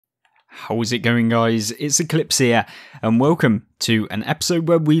How's it going, guys? It's Eclipse here, and welcome to an episode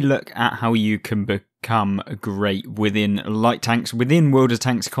where we look at how you can become great within light tanks, within World of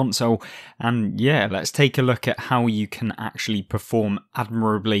Tanks console, and yeah, let's take a look at how you can actually perform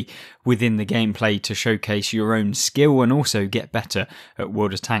admirably within the gameplay to showcase your own skill and also get better at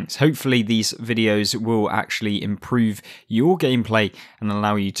World of Tanks. Hopefully these videos will actually improve your gameplay and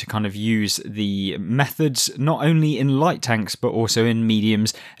allow you to kind of use the methods not only in light tanks but also in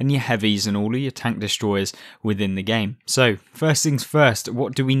mediums and your heavies and all of your tank destroyers within the game. So first things first,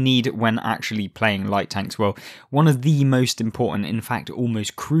 what do we need when actually playing light tanks? Well, one of the most important, in fact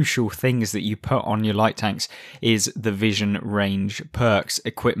almost crucial things that you put on your light tanks is the vision range perks,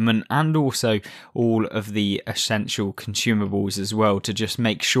 equipment, and also all of the essential consumables as well, to just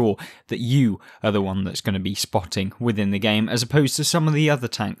make sure that you are the one that's going to be spotting within the game, as opposed to some of the other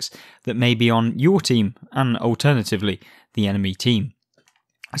tanks that may be on your team and alternatively the enemy team.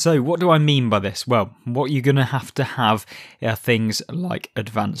 So what do I mean by this? Well, what you're going to have are things like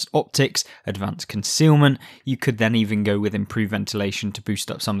advanced optics, advanced concealment. You could then even go with improved ventilation to boost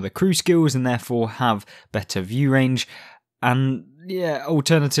up some of the crew skills and therefore have better view range. And yeah,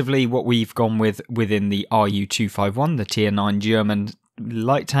 alternatively, what we've gone with within the RU251, the tier 9 German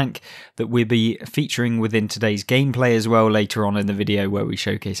light tank that we'll be featuring within today's gameplay as well later on in the video, where we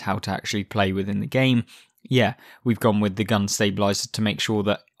showcase how to actually play within the game. Yeah, we've gone with the gun stabilizer to make sure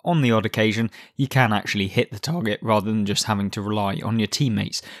that on the odd occasion you can actually hit the target rather than just having to rely on your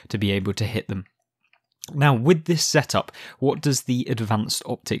teammates to be able to hit them. Now, with this setup, what does the advanced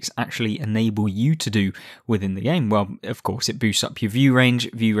optics actually enable you to do within the game? Well, of course, it boosts up your view range.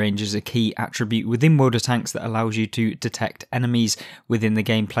 View range is a key attribute within World of Tanks that allows you to detect enemies within the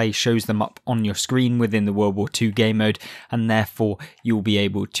gameplay, shows them up on your screen within the World War II game mode, and therefore you'll be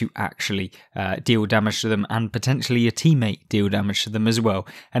able to actually deal damage to them, and potentially your teammate deal damage to them as well.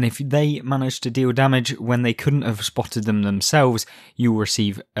 And if they manage to deal damage when they couldn't have spotted them themselves, you'll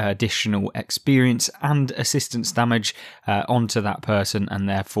receive additional experience and assistance damage onto that person, and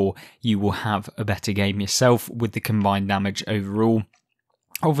therefore you will have a better game yourself with the combined damage overall.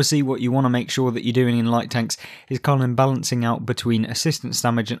 Obviously, what you want to make sure that you're doing in light tanks is kind of balancing out between assistance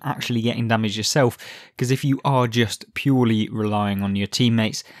damage and actually getting damage yourself, because if you are just purely relying on your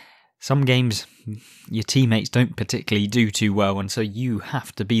teammates, some games your teammates don't particularly do too well, and so you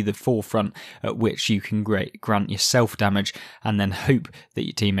have to be the forefront at which you can grant yourself damage and then hope that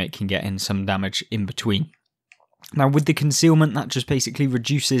your teammate can get in some damage in between. Now, with the concealment, that just basically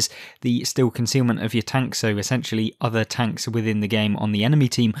reduces the still concealment of your tank, so essentially other tanks within the game on the enemy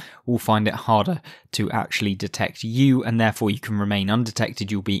team will find it harder to actually detect you, and therefore you can remain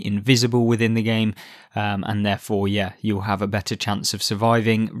undetected. You'll be invisible within the game, and therefore, yeah, you'll have a better chance of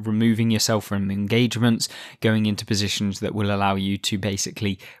surviving, removing yourself from engagements, going into positions that will allow you to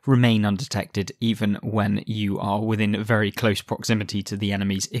basically remain undetected even when you are within very close proximity to the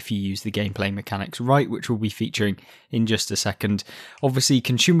enemies, if you use the gameplay mechanics right, which we'll be featuring in just a second. Obviously,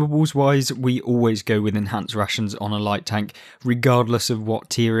 consumables wise, we always go with enhanced rations on a light tank, regardless of what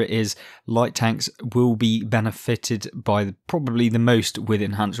tier it is. Light tanks will be benefited by probably the most with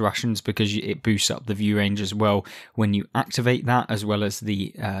enhanced rations, because it boosts up the view range as well when you activate that, as well as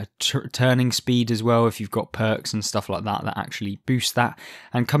the turning speed as well, if you've got perks and stuff like that that actually boost that.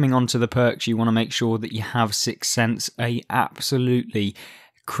 And coming on to the perks, you want to make sure that you have Sixth Sense, a absolutely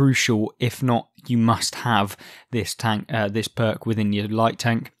crucial, if not you must have this perk within your light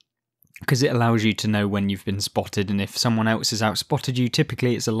tank, because it allows you to know when you've been spotted, and if someone else has outspotted you,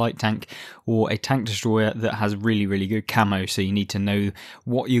 typically it's a light tank or a tank destroyer that has really good camo, so you need to know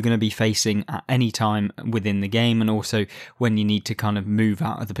what you're going to be facing at any time within the game, and also when you need to kind of move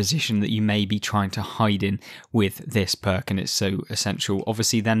out of the position that you may be trying to hide in with this perk, and it's so essential.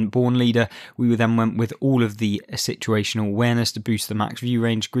 Obviously then Born Leader, we then went with all of the situational awareness to boost the max view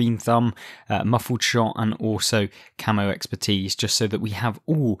range, green thumb, muffled shot, and also camo expertise, just so that we have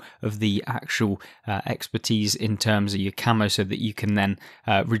all of the actual expertise in terms of your camo, so that you can then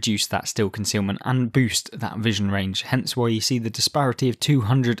reduce that still concealment and boost that vision range. Hence why you see the disparity of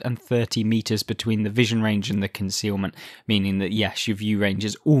 230 meters between the vision range and the concealment, meaning that yes, your view range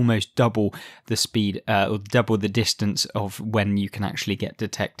is almost double the speed or double the distance of when you can actually get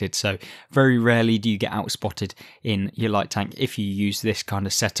detected. So very rarely do you get outspotted in your light tank if you use this kind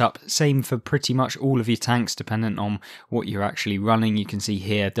of setup. Same for pretty much all of your tanks, dependent on what you're actually running. You can see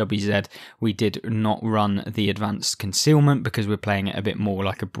here WZ said, we did not run the advanced concealment because we're playing it a bit more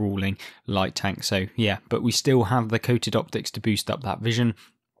like a brawling light tank. So yeah, but we still have the coated optics to boost up that vision.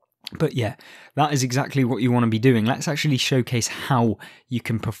 But yeah, that is exactly what you want to be doing. Let's actually showcase how you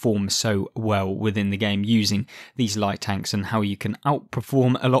can perform so well within the game using these light tanks and how you can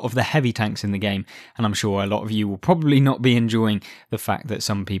outperform a lot of the heavy tanks in the game. And I'm sure a lot of you will probably not be enjoying the fact that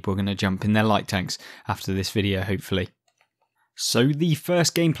some people are going to jump in their light tanks after this video, hopefully. So the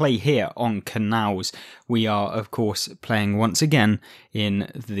first gameplay here on Canals, we are of course playing once again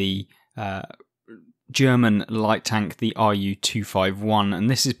in the German light tank, the RU-251, and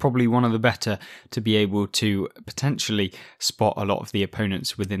this is probably one of the better to be able to potentially spot a lot of the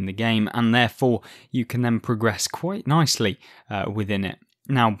opponents within the game, and therefore you can then progress quite nicely within it.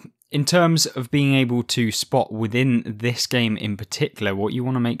 Now, in terms of being able to spot within this game in particular, what you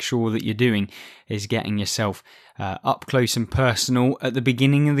want to make sure that you're doing is getting yourself up close and personal at the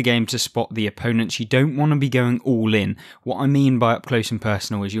beginning of the game to spot the opponents. You don't want to be going all in. What I mean by up close and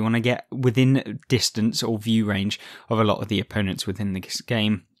personal is you want to get within distance or view range of a lot of the opponents within this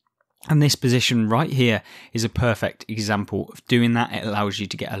game. And this position right here is a perfect example of doing that. It allows you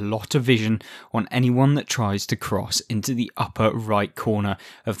to get a lot of vision on anyone that tries to cross into the upper right corner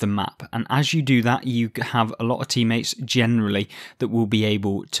of the map. And as you do that, you have a lot of teammates generally that will be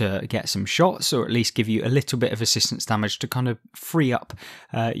able to get some shots or at least give you a little bit of assistance damage to kind of free up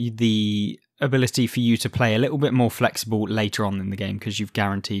the ability for you to play a little bit more flexible later on in the game, because you've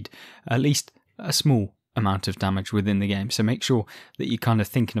guaranteed at least a small amount of damage within the game. So make sure that you're kind of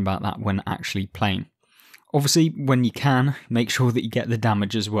thinking about that when actually playing. Obviously, when you can, make sure that you get the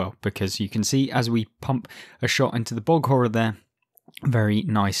damage as well, because you can see as we pump a shot into the bog horror there, very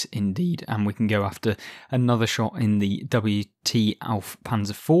nice indeed. And we can go after another shot in the WT Alf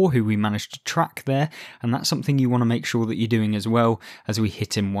Panzer IV, who we managed to track there. And that's something you want to make sure that you're doing as well as we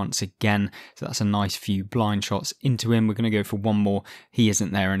hit him once again. So that's a nice few blind shots into him. We're going to go for one more. He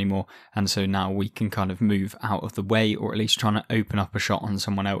isn't there anymore. And so now we can kind of move out of the way, or at least trying to open up a shot on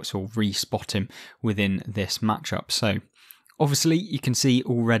someone else or re-spot him within this matchup. So obviously, you can see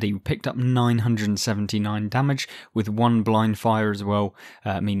already we picked up 979 damage with one blind fire as well,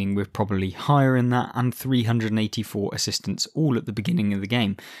 meaning we're probably higher in that, and 384 assistance all at the beginning of the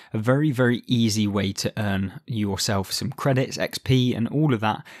game. A very, very easy way to earn yourself some credits, XP, and all of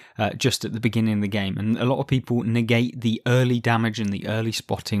that just at the beginning of the game. And a lot of people negate the early damage and the early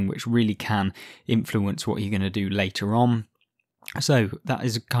spotting, which really can influence what you're going to do later on. So that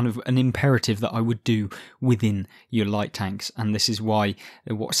is kind of an imperative that I would do within your light tanks, and this is why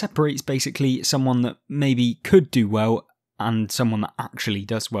what separates basically someone that maybe could do well and someone that actually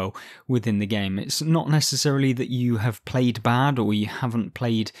does well within the game. It's not necessarily that you have played bad or you haven't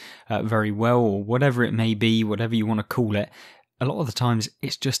played very well, or whatever it may be, whatever you want to call it. A lot of the times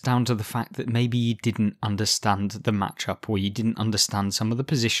it's just down to the fact that maybe you didn't understand the matchup, or you didn't understand some of the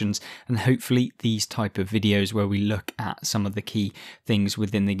positions, and hopefully these type of videos where we look at some of the key things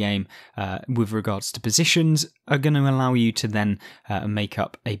within the game with regards to positions are going to allow you to then make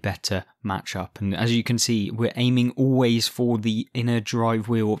up a better matchup. And as you can see, we're aiming always for the inner drive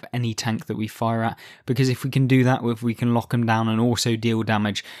wheel of any tank that we fire at, because if we can do that, if we can lock them down and also deal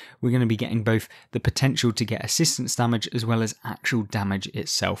damage, we're going to be getting both the potential to get assistance damage as well as actual damage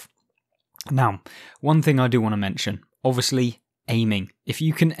itself. Now, one thing I do want to mention, obviously aiming. If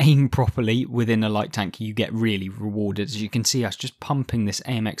you can aim properly within a light tank, you get really rewarded. As you can see us just pumping this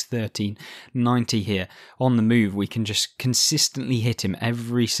AMX 1390 here on the move, we can just consistently hit him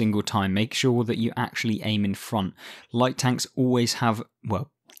every single time. Make sure that you actually aim in front. Light tanks always have,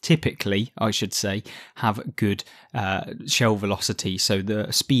 well, typically, I should say, have good shell velocity, so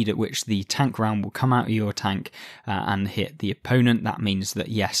the speed at which the tank round will come out of your tank and hit the opponent. That means that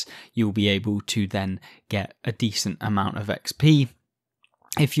yes, you'll be able to then get a decent amount of XP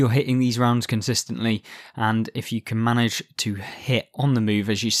if you're hitting these rounds consistently, and if you can manage to hit on the move.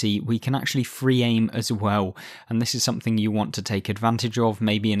 As you see, we can actually free aim as well, and this is something you want to take advantage of,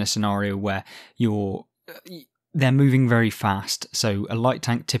 maybe in a scenario where they're moving very fast. So a light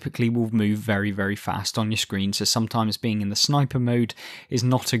tank typically will move very, very fast on your screen, so sometimes being in the sniper mode is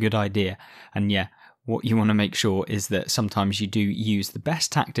not a good idea. And yeah, what you want to make sure is that sometimes you do use the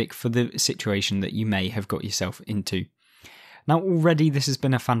best tactic for the situation that you may have got yourself into. Now already this has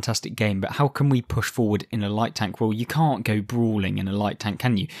been a fantastic game, but how can we push forward in a light tank? Well, you can't go brawling in a light tank,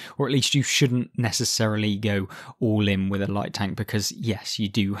 can you? Or at least you shouldn't necessarily go all in with a light tank, because yes, you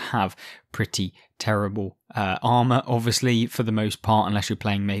do have pretty terrible armor, obviously, for the most part, unless you're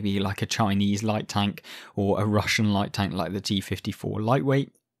playing maybe like a Chinese light tank or a Russian light tank like the T-54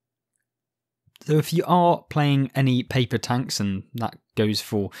 lightweight. So if you are playing any paper tanks, and that goes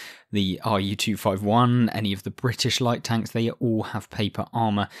for the RU-251, any of the British light tanks, they all have paper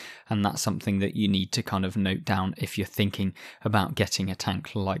armour, and that's something that you need to kind of note down if you're thinking about getting a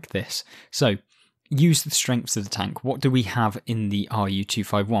tank like this. So use the strengths of the tank. What do we have in the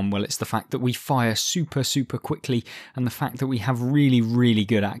RU-251? Well, it's the fact that we fire super quickly, and the fact that we have really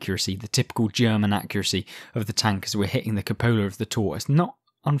good accuracy, the typical German accuracy of the tank as we're hitting the cupola of the tortoise.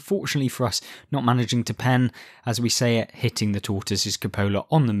 Unfortunately for us, not managing to pen, as we say it, hitting the tortoise's cupola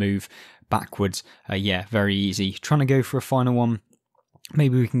on the move, backwards. Yeah, very easy. Trying to go for a final one.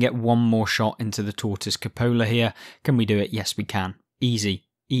 Maybe we can get one more shot into the tortoise cupola here. Can we do it? Yes, we can. Easy.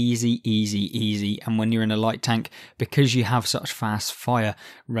 And when you're in a light tank, because you have such fast fire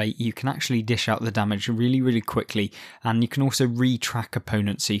rate, you can actually dish out the damage really quickly, and you can also retrack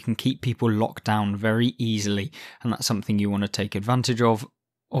opponents, so you can keep people locked down very easily, and that's something you want to take advantage of.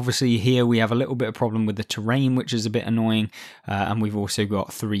 Obviously here we have a little bit of problem with the terrain, which is a bit annoying, and we've also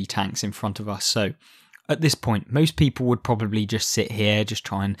got 3 tanks in front of us. So at this point, most people would probably just sit here, just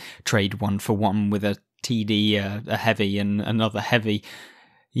try and trade 1 for 1 with a TD, a heavy and another heavy.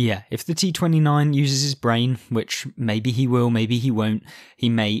 Yeah, if the T-29 uses his brain, which maybe he will, maybe he won't, he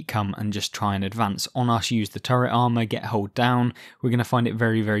may come and just try and advance on us, use the turret armour, get hold down. We're going to find it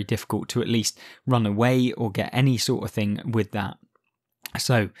very difficult to at least run away or get any sort of thing with that.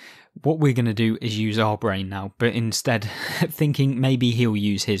 So what we're going to do is use our brain now, but instead thinking maybe he'll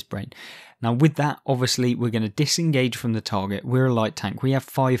use his brain. Now with that, obviously, we're going to disengage from the target. We're a light tank. We have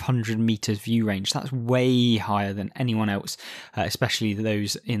 500 meters view range. That's way higher than anyone else, especially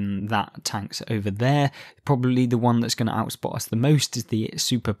those in that tanks over there. Probably the one that's going to outspot us the most is the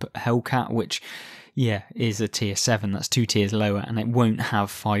Super Hellcat, which, yeah, is a tier 7. That's 2 tiers lower, and it won't have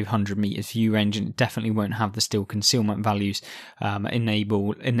 500 meters view range, and it definitely won't have the steel concealment values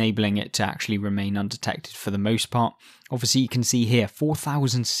enabling it to actually remain undetected for the most part. Obviously, you can see here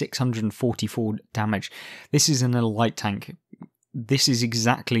 4,644 damage. This is in a light tank. This is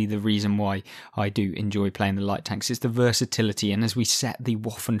exactly the reason why I do enjoy playing the light tanks. It's the versatility, and as we set the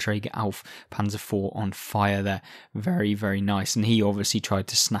Waffenträger Alf Panzer IV on fire there, very nice. And he obviously tried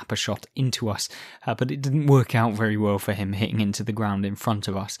to snap a shot into us, but it didn't work out very well for him, hitting into the ground in front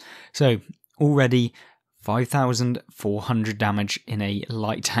of us. So already 5,400 damage in a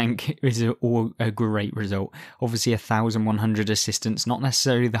light tank is a great result. Obviously 1,100 assistance, not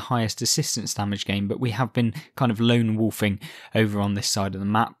necessarily the highest assistance damage game, but we have been kind of lone wolfing over on this side of the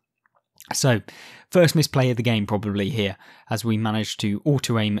map. So, first misplay of the game probably here, as we managed to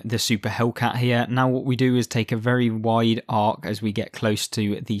auto-aim the Super Hellcat here. Now what we do is take a very wide arc as we get close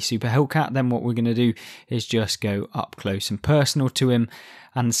to the Super Hellcat. Then what we're going to do is just go up close and personal to him.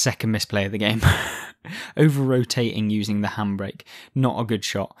 And second misplay of the game. Over-rotating using the handbrake. Not a good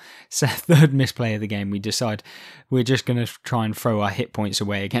shot. So third misplay of the game, we decide we're just going to try and throw our hit points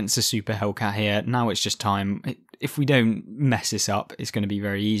away against the Super Hellcat here. Now it's just time. If we don't mess this up, it's going to be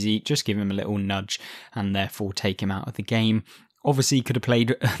very easy. Just give him a little nudge and therefore take him out of the game. Obviously, could have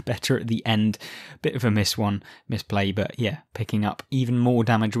played better at the end. Bit of a misplay, but yeah, picking up even more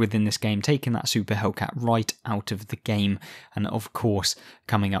damage within this game, taking that Super Hellcat right out of the game, and of course,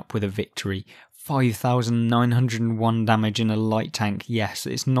 coming up with a victory. 5,901 damage in a light tank. Yes,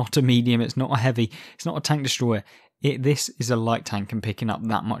 it's not a medium, it's not a heavy, it's not a tank destroyer. This is a light tank, and picking up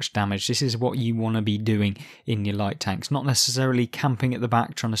that much damage, this is what you want to be doing in your light tanks. Not necessarily camping at the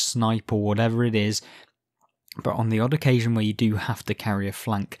back, trying to snipe or whatever it is. But on the odd occasion where you do have to carry a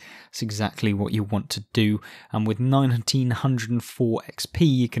flank, that's exactly what you want to do. And with 1904 XP,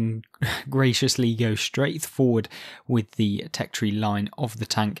 you can graciously go straight forward with the tech tree line of the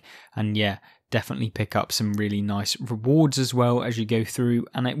tank. And yeah, definitely pick up some really nice rewards as well as you go through,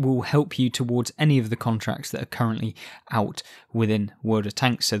 and it will help you towards any of the contracts that are currently out within World of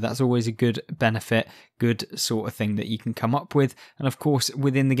Tanks. So that's always a good benefit, good sort of thing that you can come up with. And of course,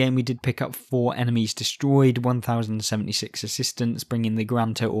 within the game, we did pick up 4 enemies destroyed, 1,076 assistance, bringing the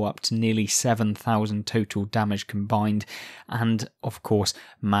grand total up to nearly 7,000 total damage combined. And of course,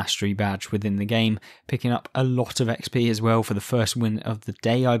 mastery badge within the game, picking up a lot of XP as well for the first win of the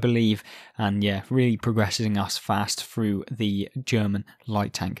day, I believe. And yeah, really progressing us fast through the German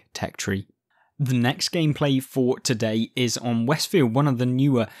light tank tech tree. The next gameplay for today is on Westfield, one of the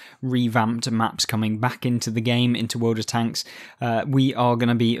newer revamped maps coming back into the game, into World of Tanks. We are going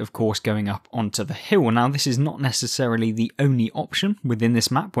to be, of course, going up onto the hill. Now, this is not necessarily the only option within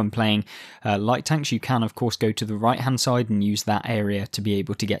this map when playing light tanks. You can, of course, go to the right-hand side and use that area to be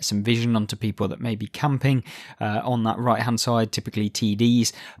able to get some vision onto people that may be camping on that right-hand side, typically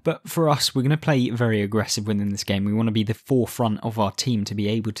TDs. But for us, we're going to play very aggressive within this game. We want to be the forefront of our team to be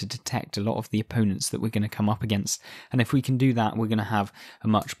able to detect a lot of the opponents that we're going to come up against. And if we can do that, we're going to have a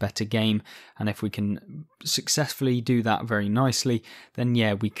much better game. And if we can successfully do that very nicely, then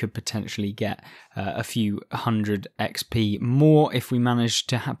yeah, we could potentially get a few 100 XP more if we manage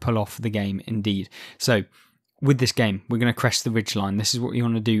to pull off the game indeed. So with this game, we're going to crest the ridgeline. This is what you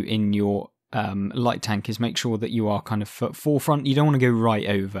want to do in your light tank, is make sure that you are kind of forefront. You don't want to go right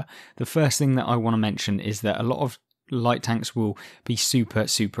over. The first thing that I want to mention is that a lot of light tanks will be super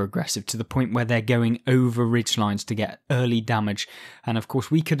aggressive to the point where they're going over ridge lines to get early damage. And of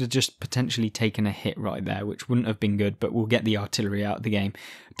course we could have just potentially taken a hit right there, which wouldn't have been good, but we'll get the artillery out of the game.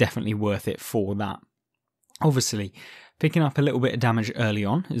 Definitely worth it for that. Obviously, picking up a little bit of damage early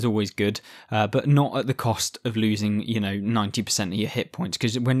on is always good, but not at the cost of losing, 90% of your hit points,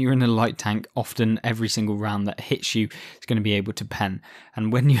 because when you're in a light tank, often every single round that hits you is going to be able to pen.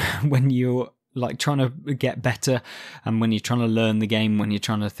 And when you're like trying to get better, and when you're trying to learn the game, when you're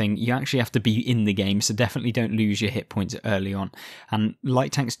trying to think, you actually have to be in the game, so definitely don't lose your hit points early on. And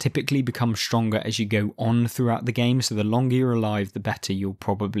light tanks typically become stronger as you go on throughout the game, so the longer you're alive, the better you'll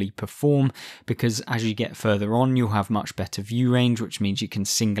probably perform, because as you get further on, you'll have much better view range, which means you can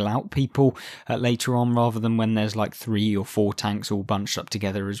single out people later on, rather than when there's like 3 or 4 tanks all bunched up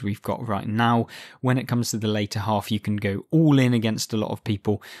together as we've got right now. When it comes to the later half, you can go all in against a lot of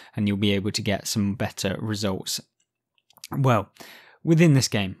people, and you'll be able to get some better results. Well, within this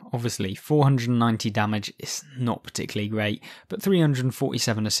game, obviously 490 damage is not particularly great, but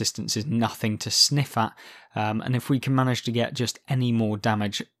 347 assistance is nothing to sniff at. And if we can manage to get just any more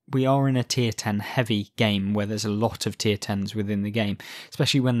damage, we are in a tier 10 heavy game where there's a lot of tier 10s within the game,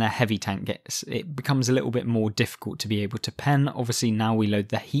 especially when their heavy tank it becomes a little bit more difficult to be able to pen. Obviously now we load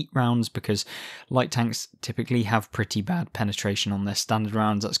the heat rounds, because light tanks typically have pretty bad penetration on their standard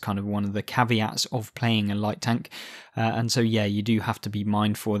rounds. That's kind of one of the caveats of playing a light tank. And so yeah, you do have to be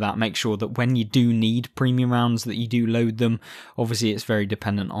mindful of that. Make sure that when you do need premium rounds that you do load them. Obviously it's very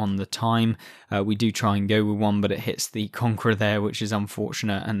dependent on the time. We do try and go with one, but it hits the Conqueror there, which is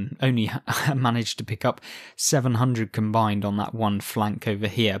unfortunate, and only managed to pick up 700 combined on that one flank over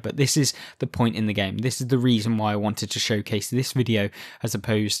here. But this is the point in the game. This is the reason why I wanted to showcase this video as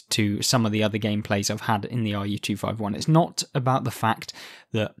opposed to some of the other gameplays I've had in the RU251. It's not about the fact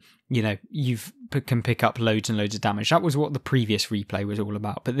that you can pick up loads and loads of damage. That was what the previous replay was all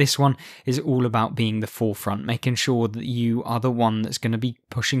about. But this one is all about being the forefront, making sure that you are the one that's going to be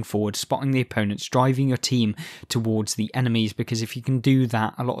pushing forward, spotting the opponents, driving your team towards the enemies. Because if you can do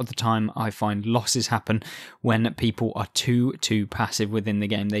that, a lot of the time I find losses happen when people are too passive within the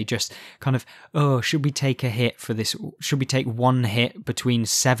game. They just kind of, should we take a hit for this? Should we take one hit between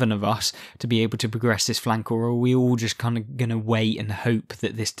 7 of us to be able to progress this flank? Or are we all just kind of going to wait and hope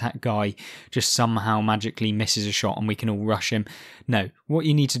that this guy just somehow magically misses a shot and we can all rush him? No, what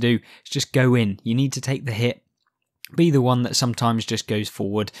you need to do is just go in. You need to take the hit. Be the one that sometimes just goes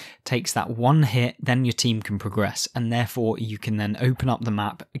forward, takes that one hit, then your team can progress, and therefore you can then open up the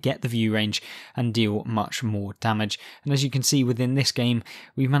map, get the view range, and deal much more damage. And as you can see within this game,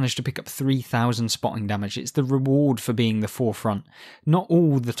 we've managed to pick up 3,000 spotting damage. It's the reward for being the forefront. Not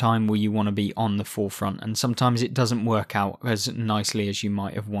all the time will you want to be on the forefront, and sometimes it doesn't work out as nicely as you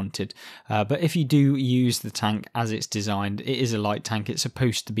might have wanted. But if you do use the tank as it's designed, it is a light tank. It's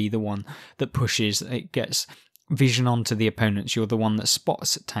supposed to be the one that pushes, it gets vision onto the opponents. You're the one that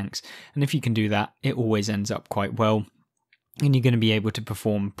spots tanks, and if you can do that, it always ends up quite well, and you're going to be able to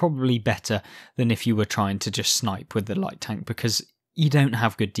perform probably better than if you were trying to just snipe with the light tank, because you don't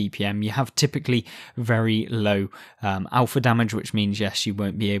have good DPM. You have typically very low alpha damage, which means yes, you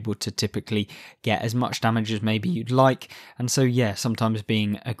won't be able to typically get as much damage as maybe you'd like. And so yeah, sometimes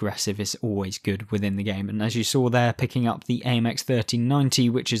being aggressive is always good within the game. And as you saw there, picking up the AMX 1390,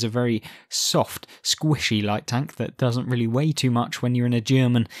 which is a very soft, squishy light tank that doesn't really weigh too much. When you're in a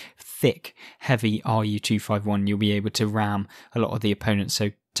German, thick, heavy RU251, you'll be able to ram a lot of the opponents.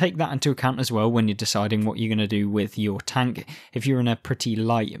 So take that into account as well when you're deciding what you're going to do with your tank. If you're in a pretty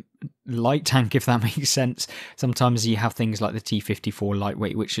light tank, if that makes sense, sometimes you have things like the T54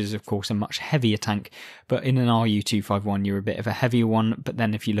 lightweight, which is of course a much heavier tank, but in an RU251 you're a bit of a heavier one. But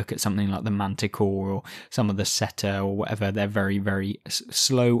then if you look at something like the Manticore or some of the Setter or whatever, they're very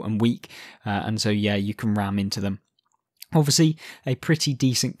slow and weak, and so yeah, you can ram into them. Obviously, a pretty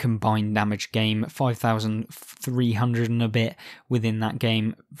decent combined damage game, 5,300 and a bit within that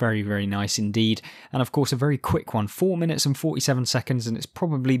game. Very, very nice indeed. And of course, a very quick one, 4 minutes and 47 seconds, and it's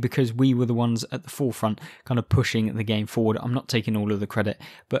probably because we were the ones at the forefront kind of pushing the game forward. I'm not taking all of the credit,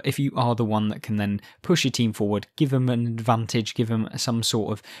 but if you are the one that can then push your team forward, give them an advantage, give them some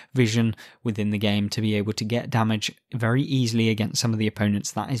sort of vision within the game to be able to get damage very easily against some of the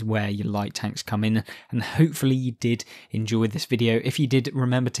opponents, that is where your light tanks come in. And hopefully you did enjoyed this video. If you did,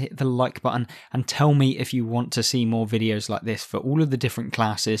 remember to hit the like button and tell me if you want to see more videos like this for all of the different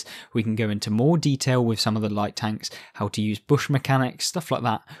classes. We can go into more detail with some of the light tanks, how to use bush mechanics, stuff like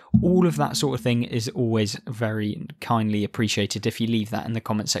that. All of that sort of thing is always very kindly appreciated if you leave that in the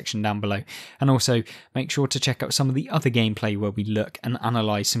comment section down below. And also make sure to check out some of the other gameplay where we look and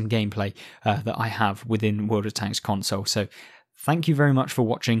analyse some gameplay that I have within World of Tanks console. So thank you very much for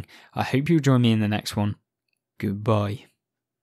watching. I hope you'll join me in the next one. Goodbye.